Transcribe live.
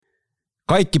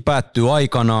Kaikki päättyy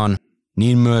aikanaan,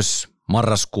 niin myös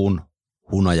marraskuun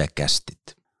hunajakästit.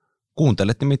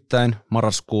 Kuuntelet nimittäin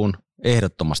marraskuun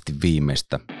ehdottomasti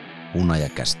viimeistä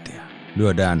hunajakästiä.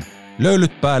 Lyödään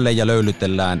löylyt päälle ja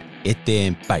löylytellään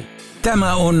eteenpäin.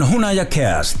 Tämä on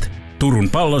HunajaCast, Turun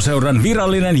Palloseuran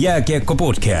virallinen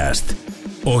jääkiekko-podcast.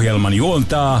 Ohjelman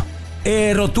juontaa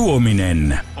Eero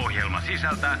Tuominen. Ohjelma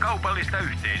sisältää kaupallista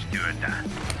yhteistyötä.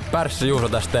 Pärssi Juuso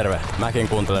tässä terve. Mäkin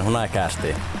kuuntelen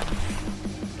HunajaCastia.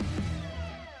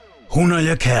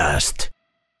 HunajaCast.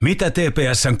 Mitä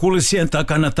TPS:n kulissien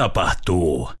takana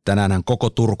tapahtuu? Tänäänhän koko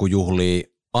Turku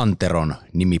juhlii Anteron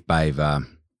nimipäivää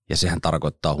ja sehän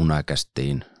tarkoittaa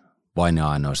HunajaCastiin vain ja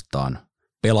ainoastaan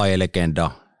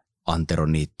pelaajalegenda Antero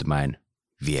Niittymäen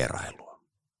vierailua.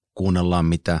 Kuunnellaan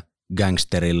mitä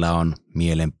gangsterilla on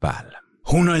mielen päällä.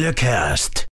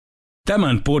 HunajaCast.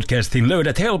 Tämän podcastin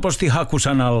löydät helposti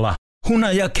hakusanalla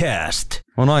HunajaCast.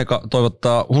 On aika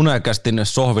toivottaa HunajaCastin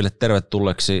sohville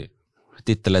tervetulleeksi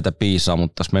titteleitä piisaa,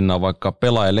 mutta tässä mennään vaikka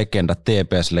pelaajalegenda,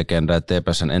 TPS-legenda ja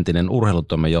TPS:n entinen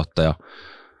urheilutoimenjohtaja,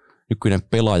 nykyinen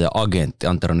pelaaja-agentti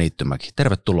Antero Niittymäki.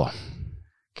 Tervetuloa.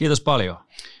 Kiitos paljon.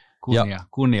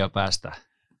 Kunnia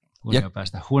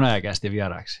päästä HunajaCastin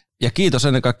vieraaksi. Ja kiitos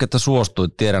ennen kaikkea, että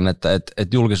suostuit. Tiedän, että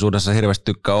julkisuudessa hirveästi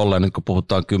tykkää olla, ja nyt kun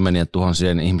puhutaan 10 000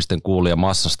 ihmisten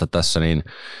kuulijamassasta tässä, niin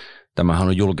tämähän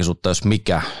on julkisuutta, jos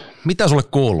mikä. Mitä sulle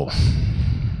kuuluu?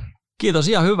 Kiitos,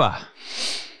 ihan hyvä.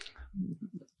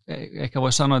 Ehkä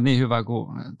voisi sanoa, että niin hyvä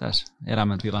kuin tässä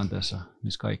elämäntilanteessa,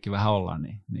 missä kaikki vähän ollaan,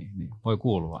 niin voi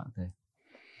kuulua.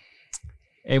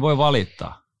 Ei voi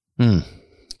valittaa.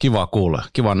 Kiva kuulla.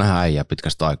 Kiva nähdä äijää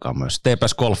pitkästä aikaa myös.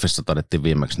 TPS Golfissa taidettiin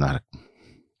viimeksi nähdä.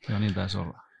 Joo, niin taisi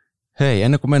olla. Hei,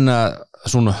 ennen kuin mennään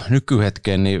sun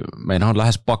nykyhetkeen, niin meidän on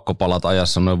lähes pakko palata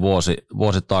ajassa noin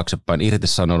vuosi taaksepäin.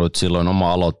 Irtisanoudut silloin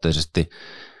oma-aloitteisesti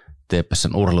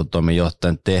TPS:n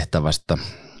urheilutoimenjohtajan tehtävästä.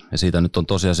 Ja siitä nyt on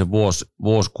tosiaan se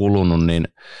vuosi kulunut, niin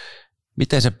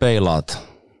miten sä peilaat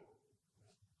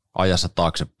ajassa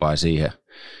taaksepäin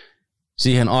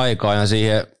siihen aikaan ja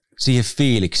siihen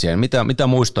fiilikseen? Mitä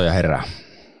muistoja herää?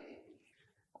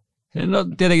 No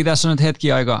tietenkin tässä on nyt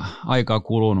hetki aikaa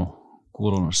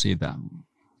kulunut siitä,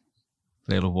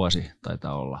 reilu vuosi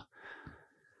taitaa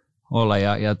olla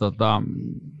ja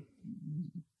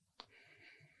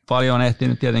paljon on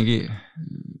ehtinyt tietenkin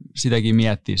sitäkin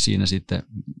miettiä siinä sitten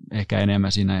ehkä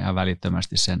enemmän siinä ihan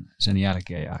välittömästi sen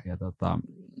jälkeen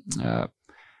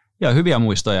ja hyviä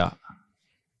muistoja.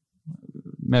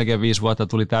 Melkein 5 vuotta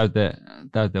tuli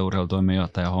täyteen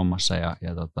urheilutoimenjohtajan hommassa ja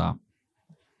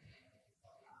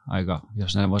aika,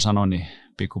 jos näin voi sanoa, niin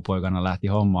pikkupoikana lähti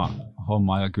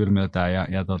hommaa jo kylmiltään ja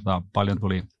paljon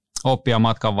tuli oppia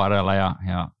matkan varrella ja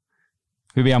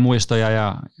hyviä muistoja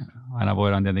ja aina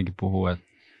voidaan tietenkin puhua,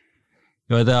 että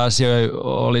joita asioita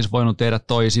olisi voinut tehdä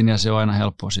toisin ja se on aina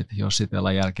helppo sitten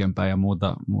jossitella jälkeenpäin ja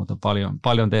muuta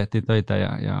paljon tehtiin töitä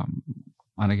ja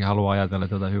ainakin haluaa ajatella,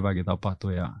 että jotain hyvääkin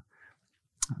tapahtui ja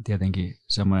tietenkin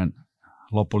semmoinen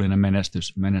lopullinen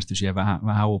menestys jäi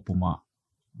vähän uupumaan.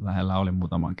 Lähellä oli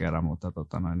muutaman kerran, mutta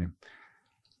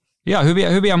ja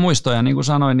hyviä muistoja, niin kuin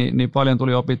sanoin, niin paljon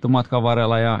tuli opittu matkan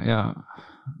varrella ja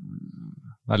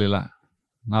välillä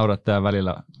naurattaa ja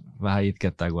välillä vähän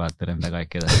itkettää, kun ajattelee, mitä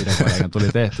kaikkea tässä pidemmällä tuli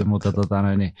tehty, mutta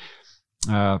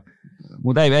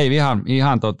mutta ei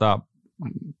ihan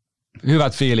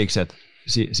hyvät fiilikset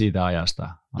siitä ajasta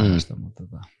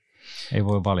mutta ei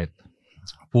voi valittaa.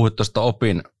 Puhuit tuosta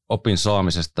opin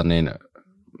saamisesta, niin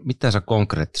mitä sä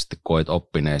konkreettisesti koit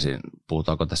oppineesi?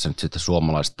 Puhutaanko tässä nyt sitten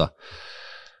suomalaista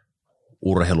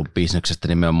urheilubisneksestä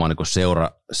nimenomaan niin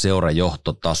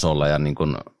seurajohtotasolla ja niin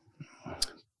kuin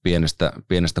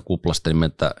pienestä kuplasta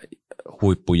nimeltä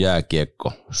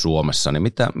huippujääkiekko Suomessa, niin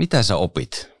mitä sä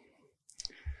opit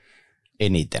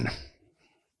eniten?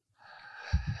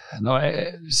 No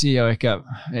siihen on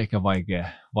ehkä vaikea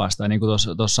vastata. Niin kuin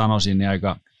tuossa sanoisin, niin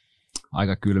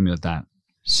aika kylmiltään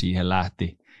siihen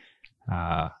lähti.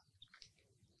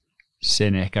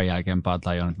 Sen ehkä jälkeenpäin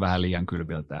tai on nyt vähän liian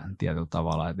kylmiltään tietyllä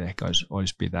tavalla, että ehkä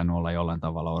olisi pitänyt olla jollain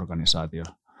tavalla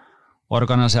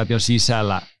organisaation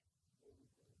sisällä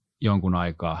jonkun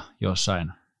aikaa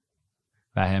jossain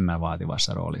vähemmän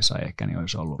vaativassa roolissa ehkä niin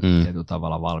olisi ollut tietyllä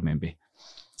tavalla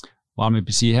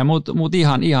valmiimpi siihen, mutta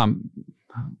ihan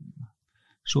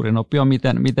suurin oppi on,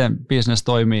 miten business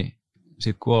toimii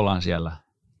sit kun ollaan siellä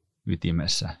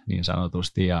ytimessä niin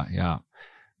sanotusti ja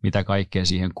mitä kaikkea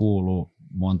siihen kuuluu.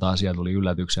 Monta asiaa tuli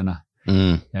yllätyksenä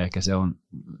ja ehkä se on,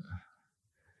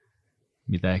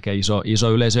 mitä ehkä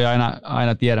iso yleisö ei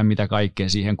aina tiedä, mitä kaikkea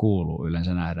siihen kuuluu.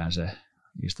 Yleensä nähdään se,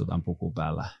 istutaan puku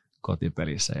päällä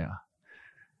kotipelissä ja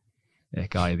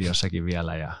ehkä aitiossakin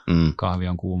vielä ja kahvi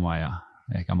on kuuma ja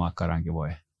ehkä makkarankin voi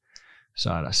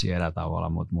saada siellä tavalla,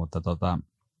 mutta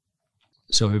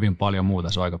se on hyvin paljon muuta,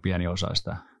 se on aika pieni osa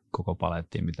sitä koko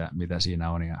palettia, mitä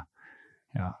siinä on ja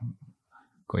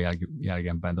kun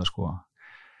jälkeenpäin tuossa kun on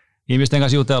ihmisten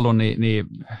kanssa jutellut, niin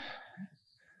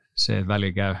se, että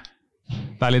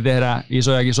väli tehdään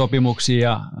isojakin sopimuksia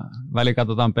ja väli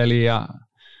katsotaan peliä ja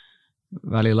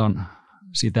välillä on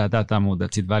sitä ja tätä, mutta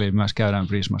sitten välillä myös käydään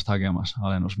Prismasta hakemassa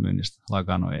alennusmyynnistä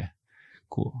lakanoja,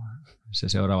 kun se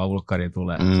seuraava ulkkari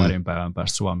tulee parin päivän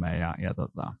päästä Suomeen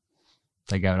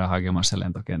tai käydään hakemassa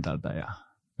lentokentältä ja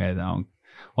meitä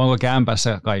onko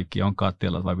kämpässä kaikki, on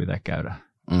kattilat vai pitää käydä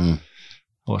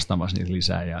ostamassa niitä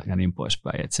lisää ja niin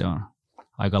poispäin. Et se on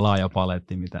aika laaja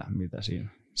paletti, mitä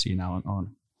siinä on.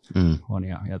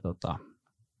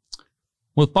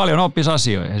 Mutta paljon oppisi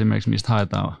asioita, esimerkiksi mistä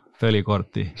haetaan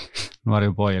fölikortti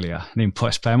nuorille pojille ja niin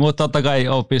poispäin. Mutta totta kai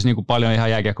oppisi niinku paljon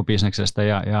ihan jääkiekkobisneksestä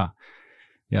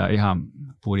ja ihan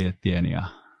budjettien ja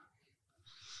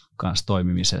kanssa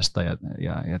toimimisesta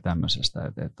ja tämmöisestä.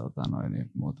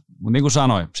 Mutta niin kuin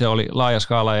sanoin, se oli laaja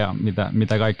skaala ja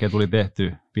mitä kaikkea tuli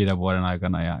tehty 5 vuoden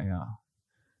aikana ja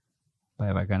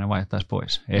päiväkään ne vaihtaisi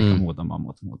pois. Ehkä muutama,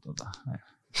 mutta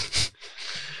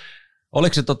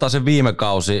Oliko se viime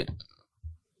kausi,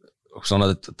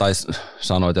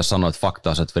 sanoit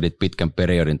faktaa, että vedit pitkän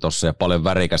periodin tuossa ja paljon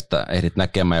värikästä ehdit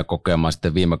näkemään ja kokemaan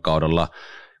sitten viime kaudella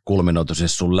kulminoitu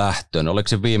siis sun lähtöön. Oliko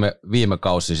se viime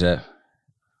kausi se,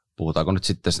 puhutaanko nyt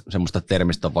sitten semmoista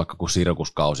termistä vaikka kuin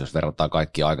sirkuskausi, jos verrataan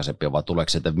kaikki aikaisempia, vai tuleeko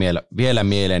sieltä vielä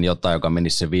mieleen jotain, joka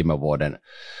menisi sen viime vuoden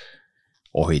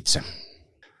ohitse?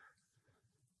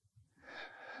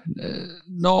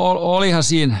 No olihan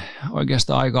siinä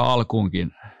oikeastaan aika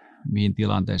alkuunkin, mihin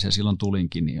tilanteeseen silloin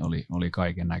tulinkin, niin oli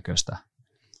kaiken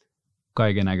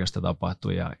näköistä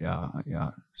tapahtui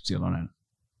ja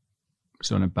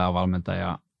silloinen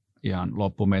päävalmentaja ihan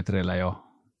loppumetreillä jo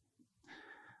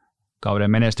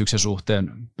kauden menestyksen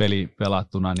suhteen peli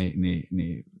pelattuna,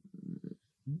 niin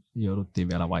jouduttiin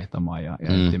vielä vaihtamaan ja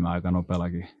etimme aika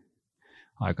nopeallakin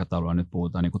aikataulua. Nyt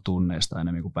puhutaan niin kuin tunneista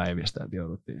enemmän kuin päivistä, että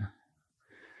jouduttiin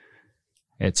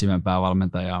etsimään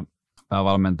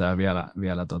päävalmentaja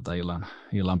vielä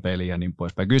illan peliä ja niin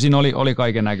poispäin. Kyllä siinä oli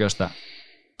kaiken näköistä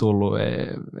tullut,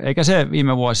 eikä se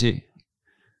viime vuosi,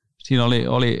 siinä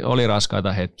oli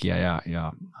raskaita hetkiä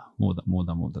ja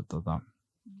muuta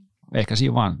ehkä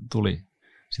siinä vaan tuli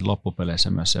siinä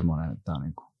loppupeleissä myös semmoinen, että on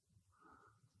niinku,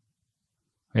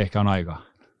 ehkä on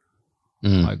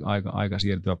aika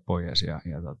siirtyä pois ja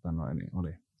niin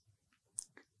oli.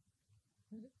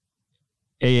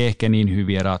 Ei ehkä niin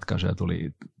hyviä ratkaisuja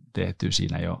tuli tehty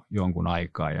siinä jo jonkun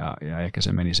aikaa ja ehkä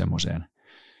se meni semmoiseen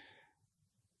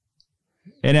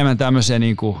enemmän tämmöiseen,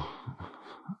 niin kuin,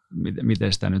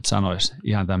 miten sitä nyt sanoisi,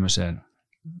 ihan tämmöiseen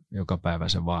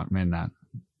jokapäiväisen vaan mennään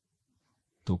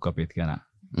tukka pitkänä,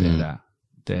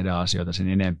 tehdään asioita sen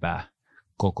enempää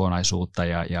kokonaisuutta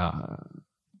ja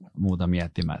muuta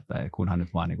miettimättä, kunhan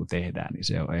nyt vaan niin kuin tehdään, niin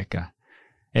se on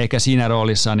ehkä siinä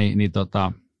roolissa niin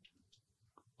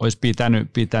olisi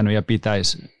pitänyt ja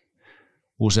pitäisi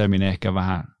useammin ehkä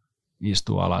vähän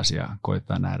istua alas ja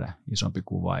koittaa nähdä isompi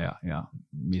kuva ja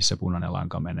missä punainen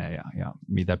lanka menee ja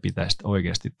mitä pitäisi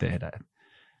oikeasti tehdä.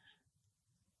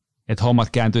 Että hommat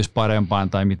kääntyisi parempaan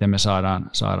tai miten me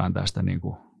saadaan tästä niin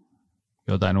kuin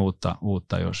jotain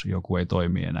uutta, jos joku ei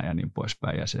toimi enää ja niin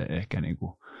poispäin. Ja se ehkä niin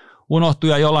kuin unohtui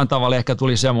ja jollain tavalla ehkä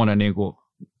tuli semmoinen niin kuin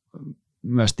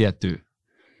myös tietty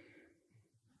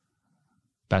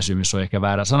väsymys on ehkä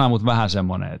väärä sana, mutta vähän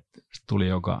semmoinen, että tuli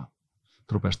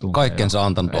rupesi tunkemaan. Kaikkensa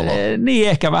antanut olo. Niin,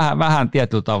 ehkä vähän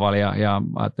tietyllä tavalla ja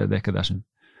ajattelin, että ehkä tässä nyt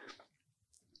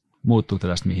muuttuuko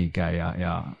tästä mihinkään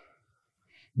ja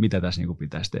mitä tässä niin kuin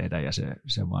pitäisi tehdä ja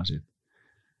se vaan sitten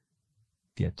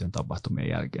tiettyjen tapahtumien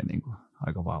jälkeen niin kuin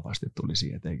aika vahvasti tuli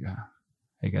siihen, että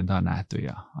eikä tämä nähty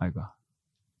ja aika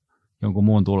jonkun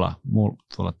muun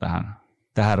tulla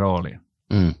tähän rooliin.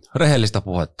 Rehellistä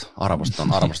puhetta.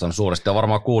 Arvostan suuresti ja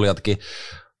varmaan kuulijatkin.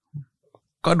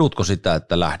 Kadutko sitä,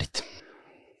 että lähdit?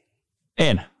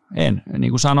 En.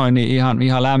 Niin kuin sanoin, niin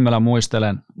ihan lämmöllä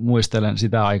muistelen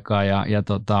sitä aikaa ja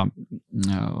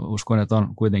uskon, että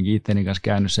on kuitenkin itteni kanssa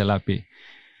käynyt se läpi,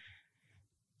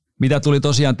 mitä tuli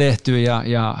tosiaan tehtyä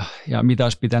ja mitä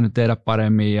olisi pitänyt tehdä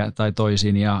paremmin tai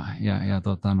toisin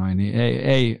niin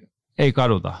ei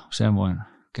kaduta. Sen voin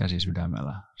käsi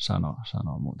sydämellä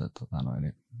sanoa mutta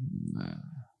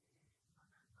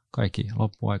kaikki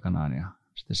loppuu aikanaan ja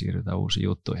sitten siirrytään uusiin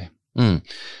juttuihin.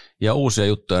 Ja uusia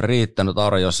juttuja on riittänyt.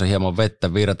 Arjossa hieman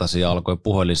vettä virtasi ja alkoi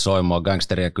puhelin soimaan.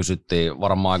 Gangsteria kysyttiin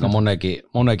varmaan aika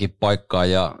monenkin paikkaa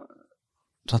ja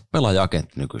sä oot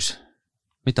pelaaja-agentti nykyisin.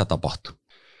 Mitä tapahtui?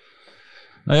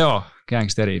 No joo,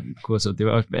 gangsteri kutsuttiin.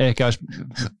 Ehkä olisi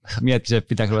miettinyt, että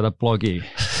pitääkö ruveta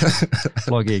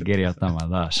blogia kirjoittamaan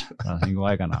taas niin kuin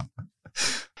aikanaan.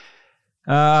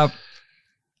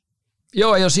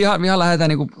 Joo, jos ihan lähdetään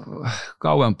niin kuin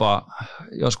kauempaa,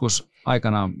 joskus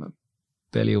aikanaan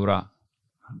peliura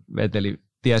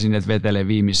tiesin, että vetelee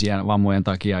viimeisiä vammojen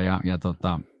takia ja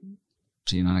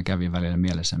siinä aina kävi välillä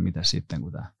mielessä, mitä sitten,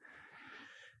 kun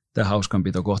tämä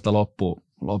hauskanpito kohta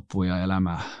loppuu ja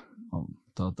elämä on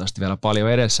toivottavasti vielä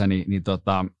paljon edessä, niin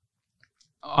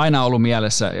aina ollut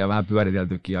mielessä ja vähän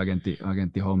pyöriteltykin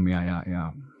agenttihommia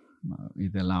ja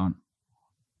itsellä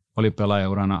oli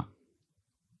pelaajaurana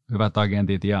hyvät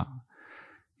agentit ja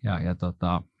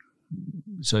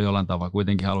se on jollain tavalla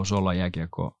kuitenkin halusi olla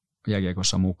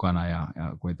jääkiekossa mukana ja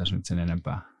kuin tässä nyt sen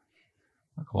enempää,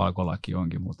 vaikka valkolaki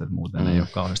onkin, mutta muuten ei ole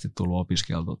kauheasti tullut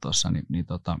opiskeltua tuossa.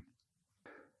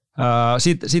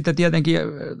 Sitten tietenkin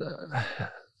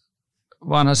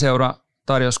vanha seura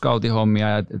tarjosi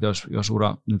scoutihommia, että jos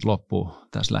ura nyt loppuu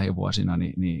tässä lähivuosina,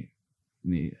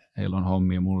 niin heillä on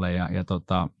hommia mulle ja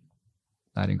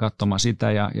lähdin katsomaan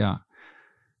sitä ja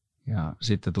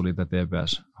sitten tuli tämä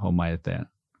TPS-homma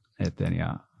eteen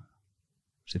ja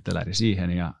sitten lähdin siihen.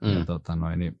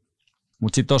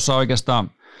 Mutta sitten tuossa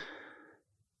oikeastaan,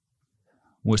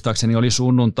 muistaakseni oli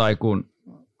sunnuntai, kun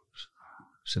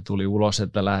se tuli ulos,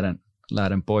 että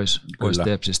lähden pois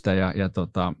Tepsistä ja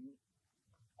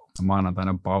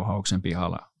maanantaina Bauhauksen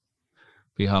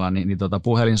pihalla niin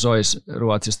puhelin sois,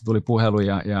 Ruotsista tuli puhelu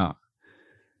ja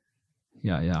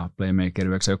Playmaker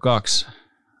 92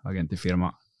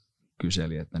 agenttifirma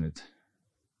kyseli, että nyt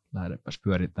lähdepäs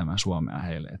pyörittämään Suomea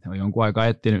heille. Että he on jonkun aikaa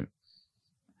etsinyt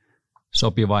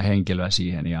sopivaa henkilöä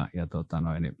siihen ja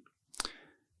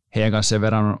heidän kanssa sen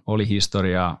verran oli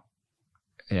historiaa.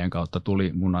 Heidän kautta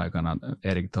tuli mun aikana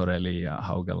Erik Torelli ja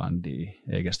Haukelandi,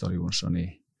 Egestor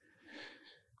Jonssoni,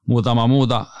 muutama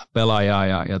muuta pelaajaa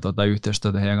ja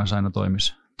yhteistyötä heidän kanssa aina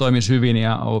toimisi hyvin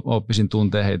ja oppisin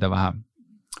tuntea heitä vähän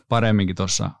paremminkin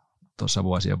tuossa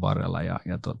vuosien varrella ja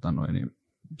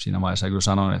siinä vaiheessa kyllä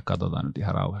sanoin, että katsotaan nyt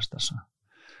ihan rauhassa tässä.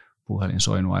 Puhelin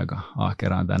soinut aika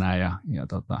ahkeraan tänään ja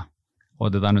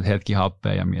otetaan nyt hetki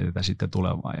happea ja mietitään sitten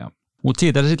tulevaa. Mutta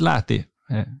siitä se sitten lähti.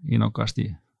 He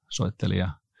innokkaasti soitteli ja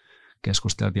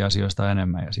keskusteltiin asioista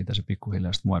enemmän ja siitä se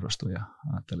pikkuhiljaa muodostui ja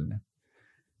ajattelin, että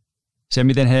se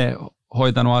miten he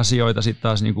hoitanut asioita sitten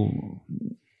taas niinku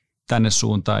tänne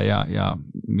suuntaan ja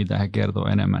mitä he kertoo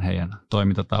enemmän heidän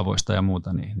toimintatavoista ja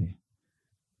muuta, niin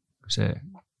se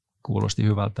kuulosti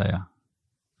hyvältä ja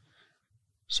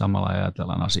samalla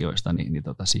ajatellaan asioista, niin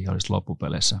siihen olisi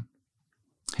loppupeleissä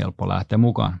helppo lähteä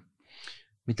mukaan.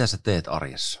 Mitä sä teet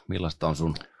arjessa? Millaista on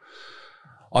sun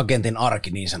agentin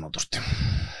arki niin sanotusti?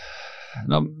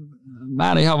 No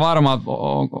mä en ihan varma,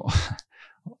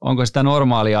 onko sitä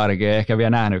normaalia arkea ehkä vielä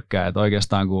nähnytkään, että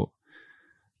oikeastaan kun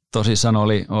tosissaan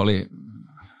oli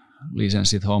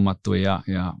lisenssit hommattu ja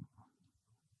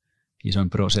ison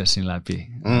prosessin läpi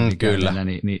kyllä,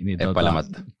 niin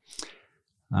epäilemättä.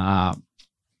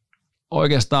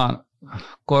 Oikeastaan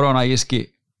korona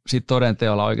iski sitten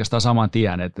todenteolla oikeastaan saman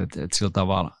tien, että sillä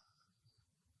tavalla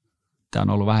tämä on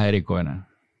ollut vähän erikoinen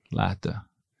lähtö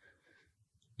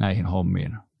näihin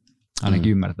hommiin.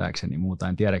 Ainakin ymmärtääkseni, muuta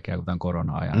en tiedäkään kuin tämän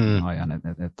korona-ajan.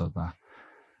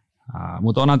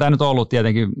 Mutta onhan tämä nyt ollut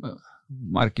tietenkin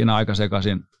markkina aika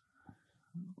sekaisin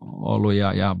ollut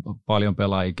ja paljon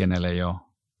pelaajia, kenelle ei ole,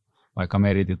 vaikka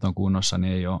meritit on kunnossa,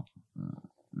 niin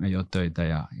ei ole töitä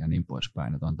ja niin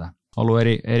poispäin. On tämä ollut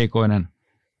erikoinen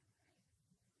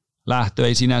lähtö.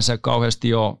 Ei sinänsä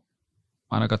kauheasti ole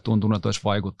ainakaan tuntunut, että olisi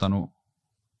vaikuttanut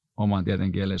oman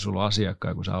tietenkin, ellei sulla on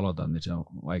asiakkaan, kun sä aloitat, niin se on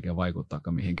vaikea vaikuttaa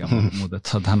mihinkään. Mutta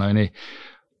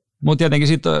tietenkin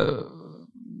sitten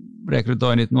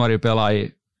rekrytoinnit, nuoria pelaajia,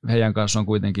 heidän kanssa on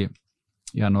kuitenkin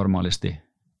ihan normaalisti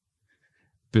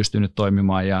pystynyt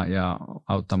toimimaan ja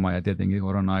auttamaan. Ja tietenkin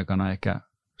korona-aikana ehkä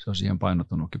se on siihen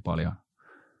painottunutkin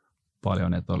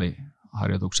paljon että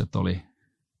harjoitukset oli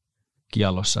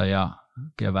kiellossa ja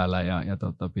keväällä ja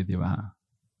piti vähän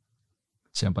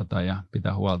tsempata ja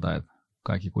pitää huolta, että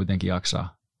kaikki kuitenkin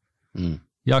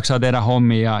jaksaa tehdä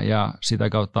hommia ja sitä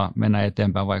kautta mennä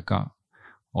eteenpäin, vaikka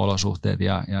olosuhteet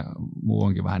ja muu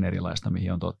onkin vähän erilaista,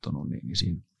 mihin on tottunut. Niin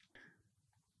siinä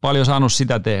paljon saanut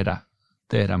sitä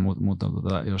tehdä mutta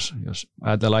jos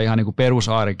ajatellaan ihan niin kuin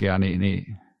perusarkea,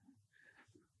 niin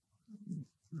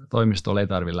toimistolle ei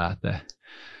tarvitse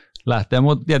lähteä.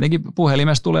 Mutta tietenkin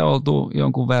puhelimessa tulee oltua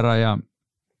jonkun verran ja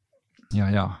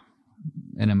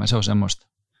enemmän se on semmoista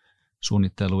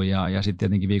suunnittelua ja sitten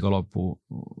tietenkin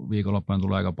viikonloppuun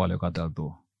tulee aika paljon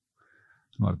katseltua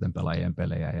nuorten pelaajien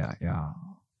pelejä ja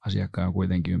asiakkaita on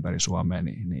kuitenkin ympäri Suomea,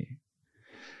 niin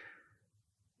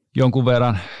jonkun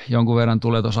verran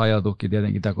tulee tuossa ajatukin,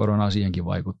 tietenkin tämä korona on siihenkin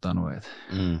vaikuttanut, että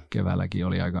keväälläkin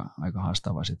oli aika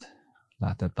haastava sit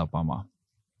lähteä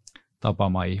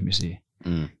tapaamaan ihmisiä.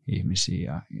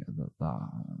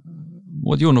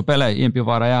 Mutta junnupelejä,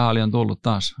 Impivaara jäähalli on tullut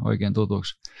taas oikein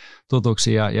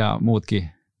tutuksi ja muutkin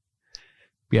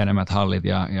pienemmät hallit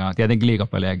ja tietenkin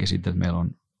liigapelejäkin sitten, että meillä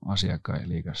on asiakkaita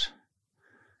liigassa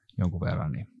jonkun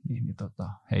verran, niin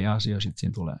heidän asioita sitten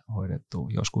siinä tulee hoidettua.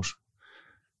 Joskus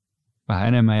vähän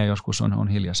enemmän ja joskus on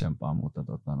hiljaisempaa, mutta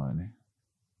niin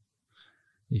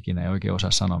ikinä ei oikein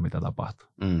osaa sanoa, mitä tapahtuu.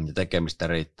 Ja tekemistä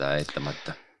riittää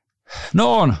eittämättä.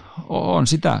 No on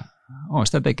sitä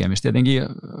tekemistä. Tietenkin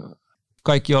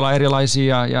kaikki ollaan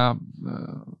erilaisia ja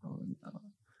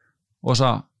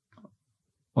osa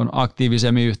on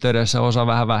aktiivisemmin yhteydessä, osa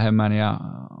vähän vähemmän ja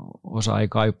osa ei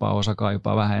kaipaa, osa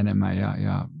kaipaa vähän enemmän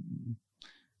ja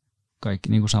kaikki,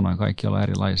 niin kuin sanoin, kaikki ollaan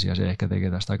erilaisia. Se ehkä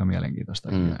tekee tästä aika mielenkiintoista.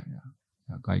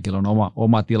 Ja kaikilla on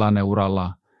oma tilanne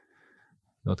uralla.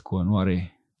 Jotkut on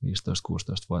nuori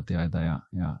 15-16-vuotiaita ja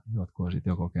jotkut on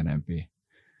sitten jo kokeneempia.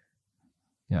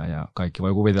 Ja kaikki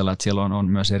voi kuvitella, että siellä on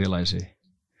myös erilaisia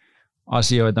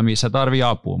asioita, missä tarvii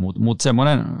apua. Mutta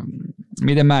semmoinen,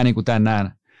 miten mä niin tämän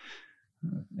näen,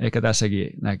 ehkä tässäkin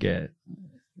näkee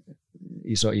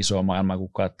iso maailma,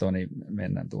 kun katsoo, niin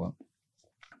mennään tuolla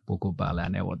pukun päälle ja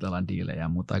neuvotellaan diilejä,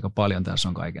 mutta aika paljon tässä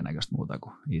on kaikennäköistä muuta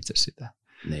kuin itse sitä.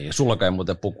 Niin, ja sullakaan ei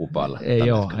muuten puku päällä. Ei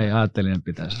ajattelin, että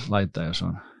pitäisi laittaa,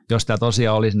 jos tämä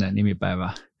tosiaan olisi ne nimipäivä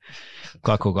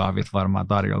kakkukahvit varmaan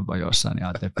tarjolta jossain, niin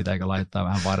ajattelin, että pitääkö laittaa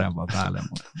vähän parempaa päälle,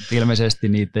 mutta ilmeisesti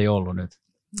niitä ei ollut nyt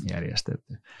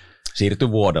järjestetty.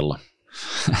 Siirtyi vuodella.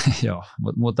 Joo,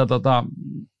 mutta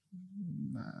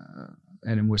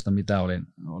en muista mitä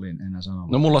olin enää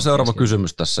sanonut. No mulla on seuraava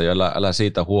kysymys tässä ja älä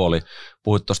siitä huoli.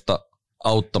 Puhuit tuosta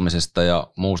auttamisesta ja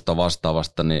muusta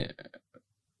vastaavasta, niin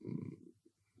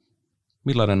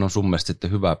millainen on sun mielestä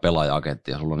sitten hyvä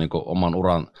pelaaja-agentti ja sulla on niin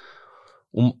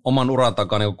oman uran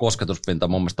takaa niin kosketuspinta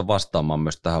mun mielestä vastaamaan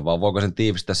myös tähän, vaan voiko sen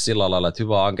tiivistää sillä lailla, että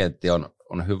hyvä agentti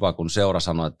on hyvä, kun seura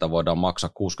sanoo, että voidaan maksaa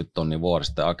 60 tonnia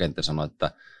vuodesta ja agentti sanoo,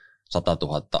 että 100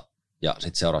 000 ja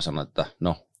sitten seura sanoo, että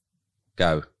no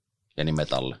käy ja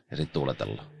nimet alle ja sitten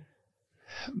tuuletellaan.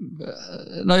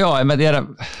 No joo, en mä tiedä,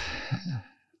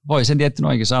 voi sen tietty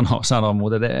noinkin sanoa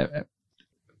mutta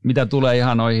mitä tulee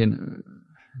ihan noihin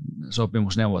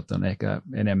sopimusneuvotteluun, ehkä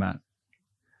enemmän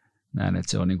näen,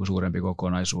 että se on niinku suurempi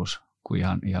kokonaisuus kuin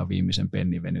ihan viimeisen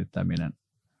pennin venyttäminen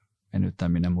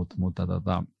mutta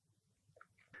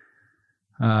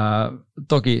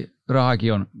toki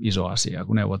rahakin on iso asia,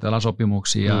 kun neuvotellaan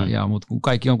sopimuksia, mutta kun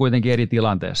kaikki on kuitenkin eri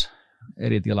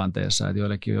tilanteessa, että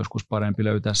joillekin on joskus parempi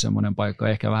löytää semmoinen paikka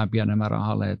ehkä vähän pienemmän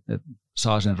rahalle, että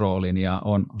saa sen roolin ja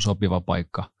on sopiva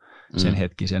paikka sen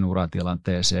hetkisen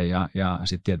uratilanteeseen ja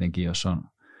sitten tietenkin, jos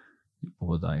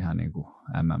puhutaan ihan niin kuin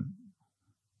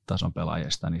tason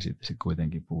pelaajista, niin sitten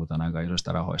kuitenkin puhutaan aika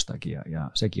isoista rahoistakin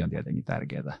ja sekin on tietenkin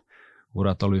tärkeää.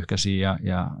 Urat on lyhkäisiä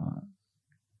ja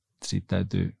sitten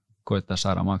täytyy koittaa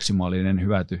saada maksimaalinen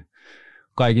hyöty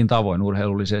kaikin tavoin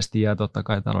urheilullisesti ja totta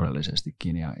kai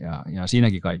taloudellisestikin ja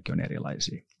siinäkin kaikki on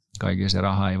erilaisia. Kaikki se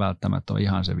raha ei välttämättä ole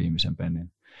ihan se viimeisen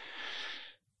pennin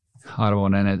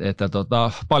arvoinen, että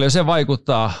paljon se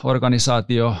vaikuttaa,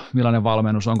 organisaatio, millainen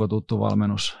valmennus, onko tuttu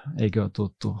valmennus, eikö ole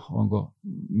tuttu,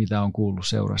 mitä on kuullut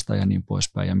seurasta ja niin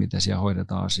poispäin ja miten siellä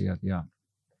hoidetaan asiat ja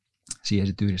siihen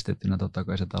sitten yhdistettynä totta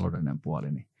kai se taloudellinen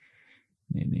puoli,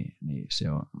 niin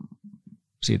se on,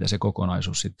 siitä se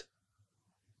kokonaisuus sitten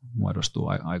muodostuu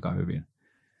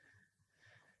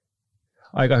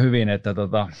aika hyvin, että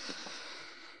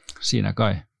siinä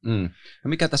kai. Ja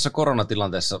mikä tässä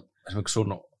koronatilanteessa esimerkiksi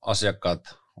sun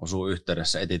asiakkaat osuu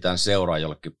yhteydessä, etsitään seuraa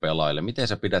jollekin pelaajille. Miten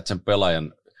sä pidät sen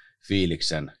pelaajan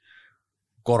fiiliksen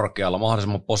korkealla,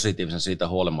 mahdollisimman positiivisen siitä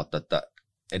huolimatta, että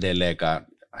edelleenkään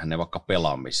hän ei vaikka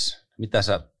pelaa missä? Mitä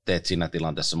sä teet siinä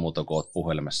tilanteessa muuta kuin oot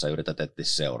puhelimessa ja yrität etsiä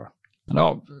seuraa?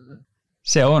 No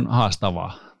se on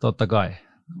haastavaa, totta kai.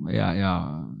 Ja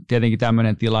tietenkin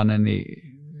tämmöinen tilanne, niin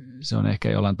se on ehkä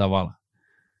jollain tavalla,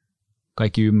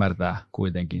 kaikki ymmärtää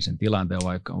kuitenkin sen tilanteen,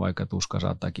 vaikka tuska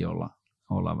saattaakin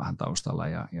olla vähän taustalla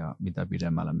ja mitä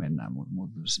pidemmällä mennään,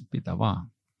 mutta pitää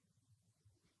vaan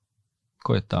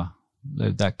koittaa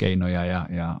löytää keinoja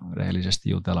ja rehellisesti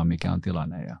jutella, mikä on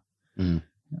tilanne ja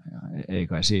ei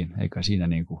kai siinä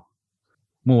niin kuin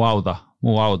muu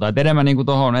auta. Et enemmän niin kuin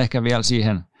tuohon ehkä vielä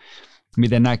siihen,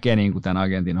 miten näkee niin kuin tämän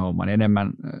agentin homman.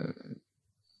 Enemmän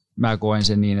mä koen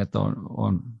sen niin, että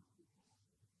on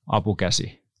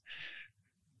apukäsi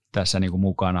tässä niin kuin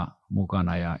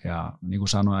mukana ja niin kuin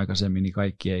sanoin aikaisemmin, niin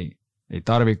kaikki ei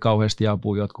tarvitse kauheasti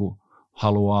apua. Jotkut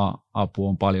haluaa apua,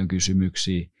 on paljon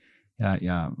kysymyksiä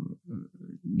ja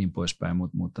niin poispäin,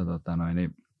 mutta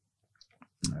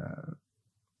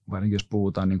varsinkin jos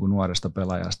puhutaan niin kuin nuoresta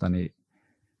pelaajasta, niin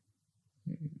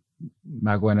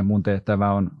mä koen, että mun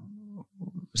tehtävä on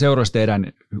seuroissa tehdään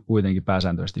kuitenkin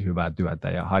pääsääntöisesti hyvää työtä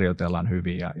ja harjoitellaan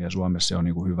hyvin ja Suomessa se on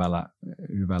niin kuin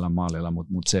hyvällä mallilla,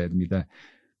 mutta se, että miten,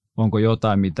 onko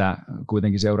jotain, mitä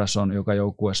kuitenkin seurassa on, joka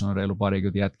joukkueessa on reilu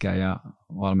 20 jätkää ja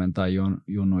valmentajia on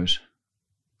junnuissa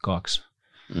 2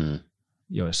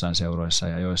 joissain seuroissa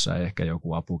ja joissain ehkä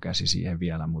joku apukäsi siihen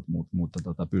vielä,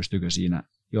 mutta pystyykö siinä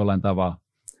jollain tavalla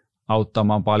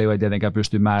auttamaan paljon, ei tietenkään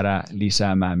pysty määrää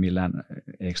lisäämään millään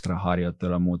ekstra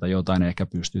harjoittelua muuta, jotain ehkä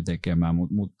pystyy tekemään,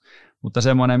 mutta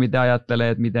semmoinen, mitä ajattelee,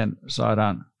 että miten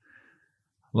saadaan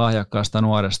lahjakkaasta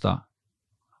nuoresta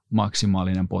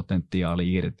maksimaalinen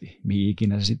potentiaali irti, mihin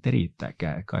ikinä se sitten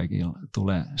riittääkään. Kaikilla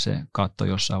tulee se katto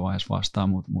jossain vaiheessa vastaan,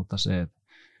 mutta se, että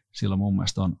silloin mun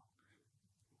mielestä on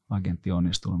agentti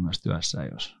onnistunut myös työssä,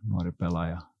 jos nuori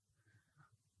pelaaja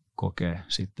kokee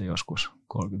sitten joskus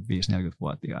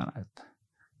 35-40-vuotiaana, että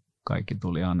kaikki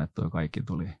tuli annettu ja kaikki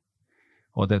tuli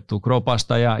otettu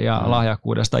kropasta ja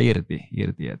lahjakkuudesta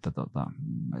irti että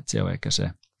se on ehkä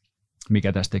se,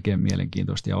 mikä tässä tekee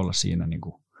mielenkiintoista ja olla siinä niin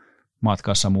kuin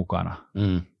matkassa mukana.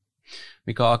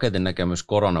 Mikä on agentin näkemys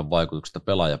koronan vaikutuksesta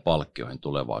pelaajapalkkioihin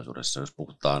tulevaisuudessa, jos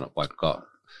puhutaan vaikka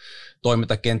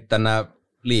toimintakenttänä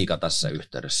liiga tässä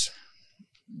yhteydessä?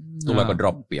 Tuleeko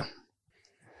droppia?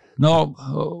 No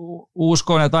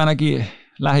uskon, että ainakin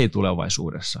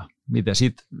lähitulevaisuudessa. Miten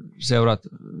sitten seurat,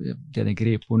 tietenkin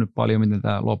riippuu nyt paljon, miten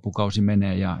tämä loppukausi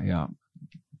menee ja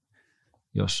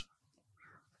jos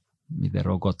miten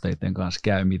rokotteiden kanssa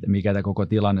käy, mikä tämä koko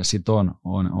tilanne sitten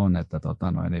on että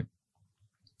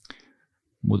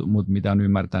mutta mitä on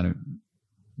ymmärtänyt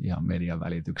ihan median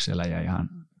välityksellä ja ihan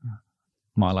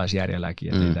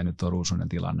maalaisjärjelläkin, että ei tämä nyt ole ruusuinen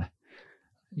tilanne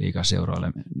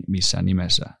liigaseuroille missään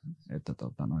nimessä, että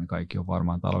kaikki on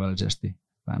varmaan taloudellisesti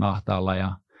vähän ahtaalla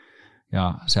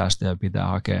ja säästöjä pitää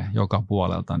hakea joka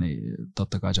puolelta, niin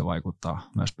totta kai se vaikuttaa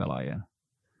myös pelaajien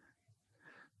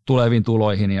tuleviin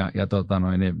tuloihin ja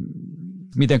niin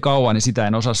miten kauan, niin sitä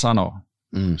en osaa sanoa.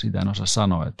 Sitä en osaa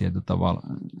sanoa, että tietyllä tavalla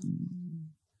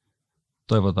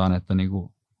toivotaan, että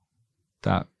niinku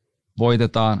tämä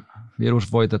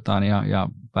virus voitetaan ja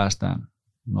päästään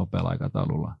nopealla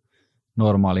aikataululla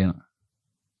normaaliin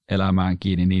elämään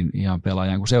kiinni niin ihan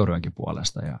pelaajan kuin seurojenkin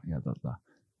puolesta ja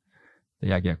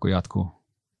jääkiekko jatkuu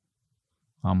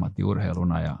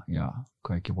ammattiurheiluna ja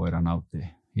kaikki voidaan nauttia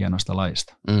hienosta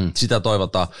lajista. Sitä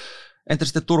toivotaan. Entä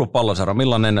sitten Turun Palloseura,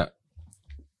 millainen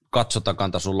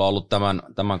katsotakanta sulla on ollut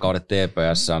tämän kauden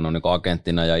TPS on niin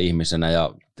agenttina ja ihmisenä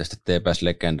ja tästä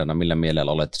TPS-legendana, millä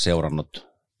mielellä olet seurannut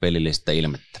pelillistä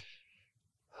ilmettä?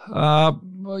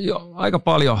 Aika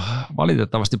paljon.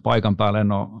 Valitettavasti paikan päälle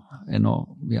en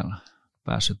ole vielä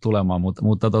päässyt tulemaan, mutta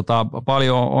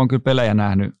paljon on kyllä pelejä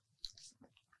nähnyt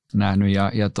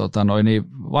ja niin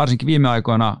varsinkin viime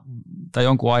aikoina tai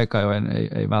jonkun aikaa jo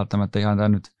ei välttämättä ihan tämä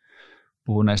nyt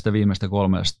puhu näistä viimeistä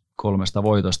kolmesta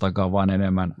voitostakaan, vaan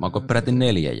enemmän. Onko peräti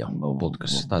 4 jo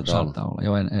putkassa? Saattaa olla.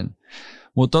 Joo, en.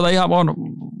 Mutta ihan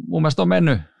mun mielestä on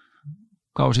mennyt,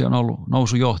 kausi on ollut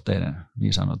nousujohteinen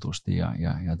niin sanotusti ja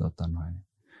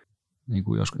niin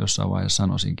kuin jossain vaiheessa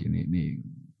sanoisinkin, niin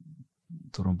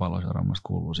Turun Palloseura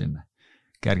kuuluu sinne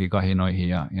kärkikahinoihin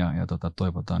ja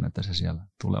toivotaan, että se siellä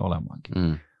tulee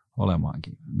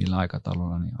olemaankin. Millä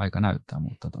aikataululla, niin aika näyttää,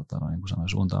 mutta niin kuin sanoin,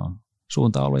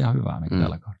 suunta on ollut ihan hyvää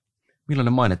tällä kaudella.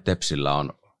 Millainen maine Tepsillä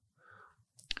on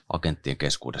agenttien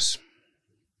keskuudessa?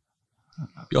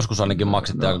 Joskus ainakin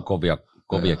maksitte aika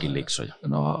koviakin liksoja.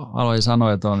 No aloin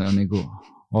sanoa, että on niin kuin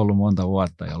ollut monta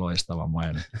vuotta ja loistava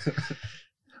maine.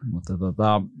 Mutta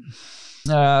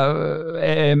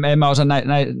en mä osaa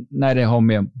näiden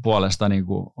hommien puolesta niin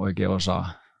kuin oikein osaa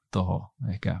tuohon.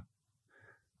 Ehkä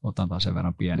otan taas sen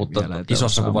verran pieni mutta vielä. Mutta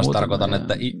isossa kuvassa tarkoitan,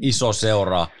 että iso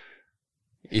seura,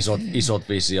 isot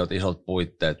visiot, isot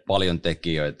puitteet, paljon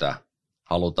tekijöitä,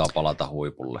 halutaan palata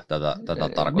huipulle. Tätä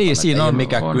tarkoitan, niin, että ei ole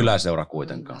mikään kyläseura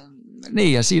kuitenkaan.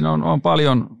 Niin, ja siinä on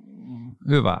paljon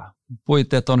hyvää.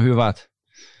 Puitteet on hyvät,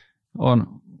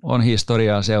 on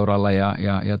historiaa seuralla ja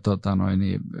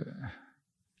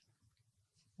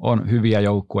on hyviä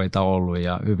joukkueita ollut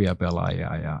ja hyviä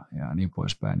pelaajia ja niin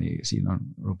poispäin. Niin siinä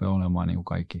rupeaa olemaan niin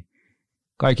kuin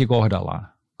kaikki kohdallaan.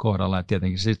 Ja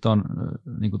tietenkin sitten on,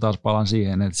 niin kuin taas palaan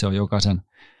siihen, että se on jokaisen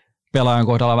pelaajan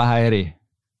kohdalla vähän eri,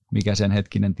 mikä sen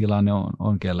hetkinen tilanne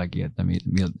on kelläkin, että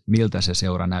miltä se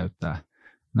seura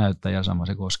näyttää ja sama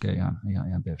se koskee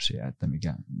ihan Tepsiä, että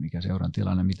mikä seuran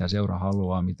tilanne, mitä seura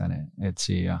haluaa, mitä ne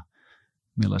etsii ja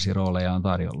millaisia rooleja on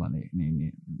tarjolla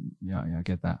ja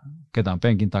ketä on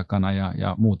penkin takana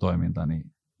ja muu toiminta. Niin.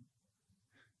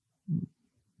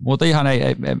 Mutta ihan,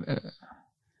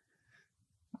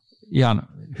 ihan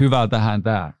hyvältähän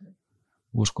tämä.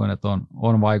 Uskon, että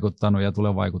on vaikuttanut ja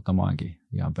tulee vaikuttamaankin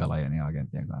ihan pelaajien ja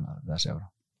agenttien kannalta tämä seura.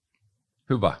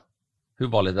 Hyvä.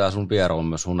 Hyvä oli tämä sun vierailu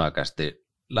myös Hunajakästi.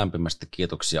 Lämpimästi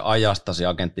kiitoksia ajastasi,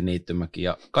 agentti Niittymäki,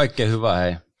 ja kaikkea hyvää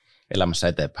hei elämässä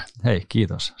eteenpäin. Hei,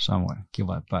 kiitos. Samoin.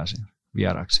 Kiva, että pääsin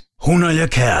vieraaksi.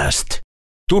 Hunajakast.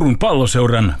 Turun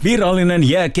Palloseuran virallinen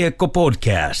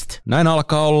jääkiekko-podcast. Näin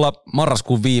alkaa olla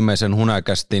marraskuun viimeisen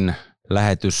Hunajakästin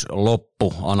lähetys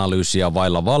loppu, analyysiä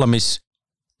vailla valmis.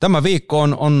 Tämä viikko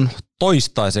on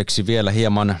toistaiseksi vielä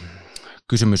hieman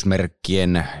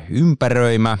kysymysmerkkien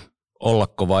ympäröimä.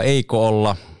 Ollako vai eikö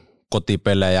olla?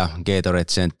 Kotipelejä Gatorade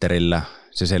Centerillä.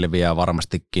 Se selviää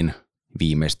varmastikin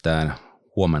viimeistään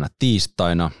huomenna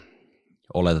tiistaina.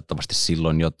 Oletettavasti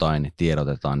silloin jotain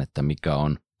tiedotetaan, että mikä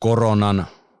on koronan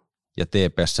ja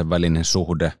TPS:n välinen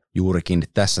suhde juurikin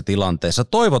tässä tilanteessa.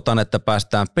 Toivotaan, että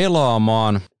päästään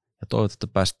pelaamaan ja toivotaan, että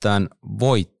päästään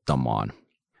voittamaan.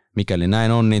 Mikäli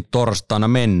näin on, niin torstaina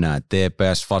mennään.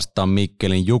 TPS vastaan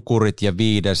Mikkelin Jukurit ja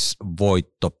 5.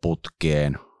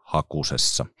 voittoputkeen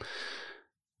Hakusessa.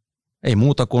 Ei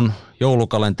muuta kuin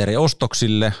joulukalenteri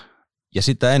ostoksille ja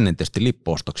sitä ennen tietysti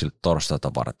lippuostoksille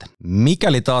torstaita varten.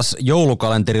 Mikäli taas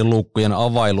joulukalenterin luukkujen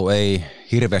availu ei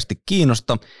hirveästi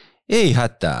kiinnosta, ei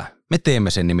hätää. Me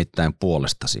teemme sen nimittäin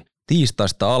puolestasi.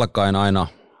 Tiistaista alkaen aina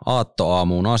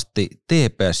aattoaamuun asti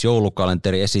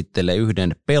TPS-joulukalenteri esittelee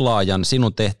yhden pelaajan.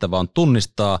 Sinun tehtävä on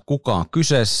tunnistaa, kuka on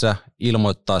kyseessä,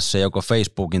 ilmoittaa se joko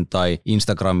Facebookin tai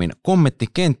Instagramin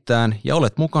kommenttikenttään ja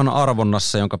olet mukana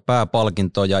arvonnassa, jonka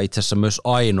pääpalkinto ja itse asiassa myös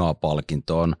ainoa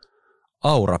palkinto on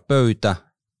aurapöytä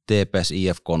TPS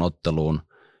IFK-otteluun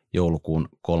joulukuun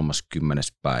 30.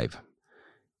 päivä.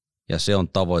 Ja se on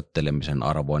tavoittelemisen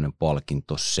arvoinen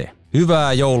palkinto se.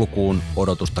 Hyvää joulukuun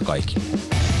odotusta kaikille.